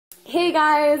Hey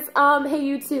guys, hey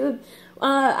YouTube.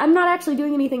 I'm not actually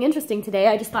doing anything interesting today.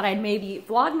 I just thought I'd maybe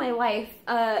vlog my life.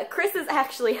 Chris is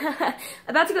actually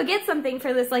about to go get something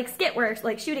for this like skit we're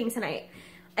like shooting tonight.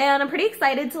 And I'm pretty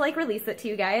excited to like release it to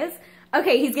you guys.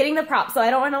 Okay, he's getting the prop, so I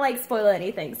don't want to like spoil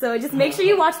anything. So just make sure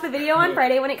you watch the video on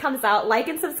Friday when it comes out, like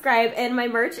and subscribe, and my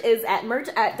merch is at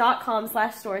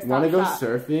merch.com/stores. Wanna go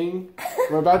surfing?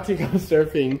 We're about to go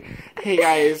surfing. Hey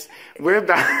guys, we're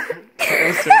about to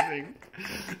go surfing.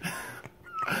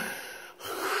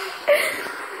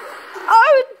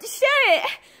 Oh shit!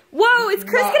 Whoa, is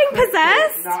Chris Not getting clickbait,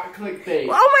 possessed? Not clickbait.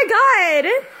 Oh my god!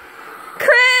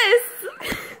 Chris!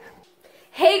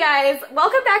 Hey guys,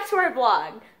 welcome back to our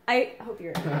vlog. I hope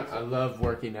you're I love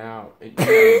working out. It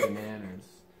eats bananas.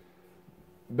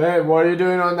 Babe, what are you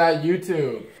doing on that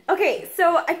YouTube? Okay,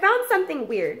 so I found something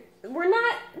weird. We're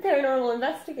not paranormal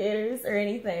investigators or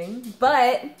anything,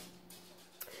 but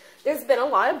there's been a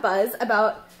lot of buzz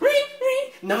about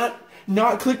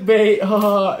Not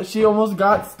clickbait. She almost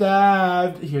got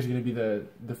stabbed. Here's gonna be the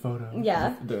photo.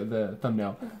 Yeah. The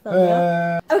thumbnail.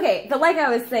 Okay, but like I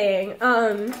was saying,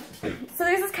 so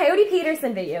there's this Coyote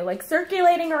Peterson video like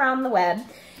circulating around the web,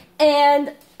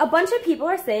 and a bunch of people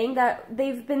are saying that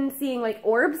they've been seeing like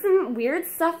orbs and weird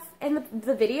stuff in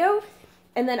the video,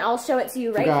 and then I'll show it to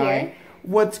you right here.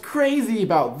 What's crazy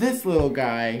about this little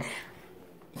guy?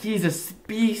 He's a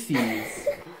species.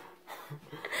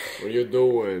 What are you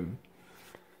doing?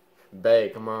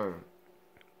 Babe, come on.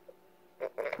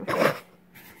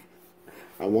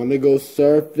 I want to go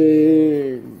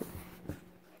surfing.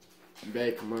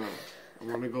 Babe, come on. I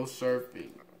want to go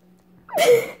surfing.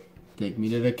 Take me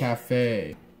to the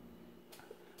cafe.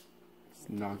 It's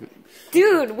not good.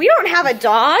 Dude, we don't have a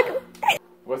dog.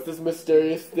 What's this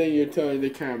mysterious thing you're telling the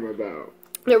camera about?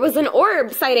 There was an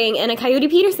orb sighting in a Coyote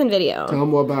Peterson video. Tell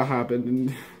them what about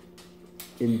happened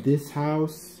in this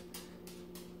house.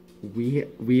 We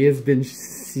have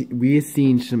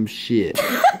seen some shit.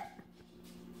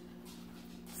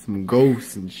 Some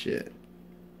ghosts and shit.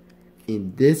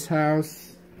 In this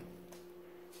house.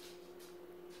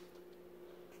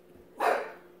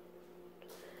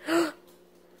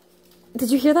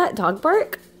 Did you hear that dog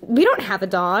bark? We don't have a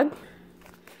dog.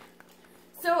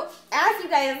 So, as you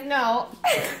guys know,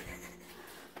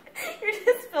 you're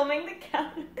just filming the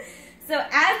camera. So,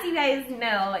 as you guys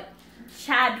know,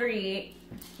 Chadri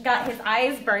got his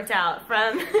eyes burnt out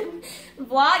from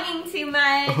vlogging too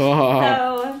much.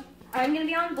 So, I'm going to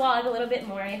be on vlog a little bit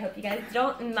more. I hope you guys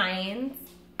don't mind.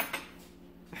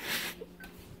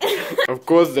 Of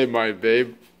course they might,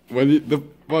 babe. When the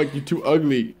fuck, you're too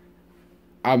ugly.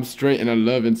 I'm straight and I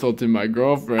love insulting my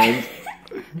girlfriend.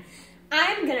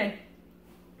 I'm gonna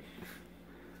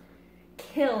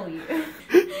kill you.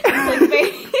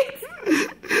 Clickbait.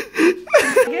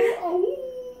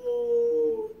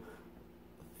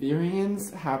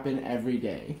 Theorians happen every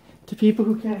day to people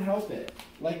who can't help it,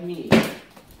 like me.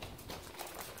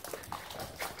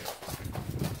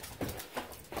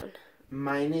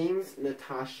 My name's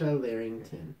Natasha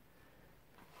Larrington,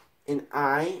 and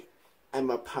I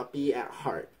am a puppy at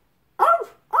heart.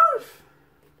 Arf, arf.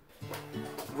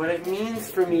 What it means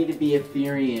for me to be a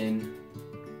Therian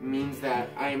means that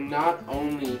I am not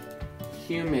only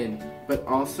human, but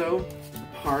also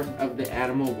part of the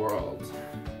animal world.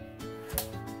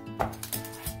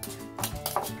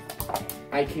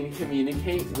 I can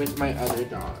communicate with my other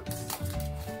dogs.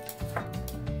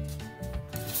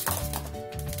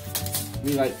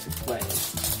 We like to play.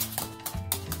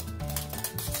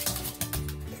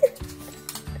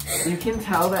 You can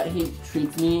tell that he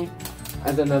treats me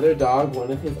as another dog,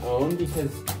 one of his own,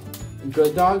 because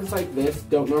good dogs like this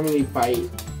don't normally bite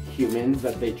humans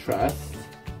that they trust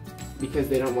because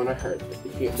they don't want to hurt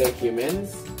their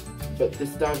humans. But this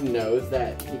dog knows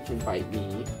that he can bite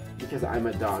me because I'm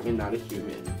a dog and not a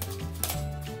human.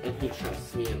 And he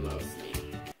trusts me and loves me.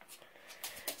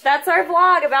 That's our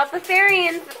vlog about the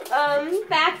Therian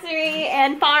factory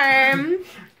and farm.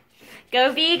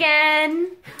 Go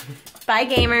vegan. Bye,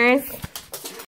 gamers.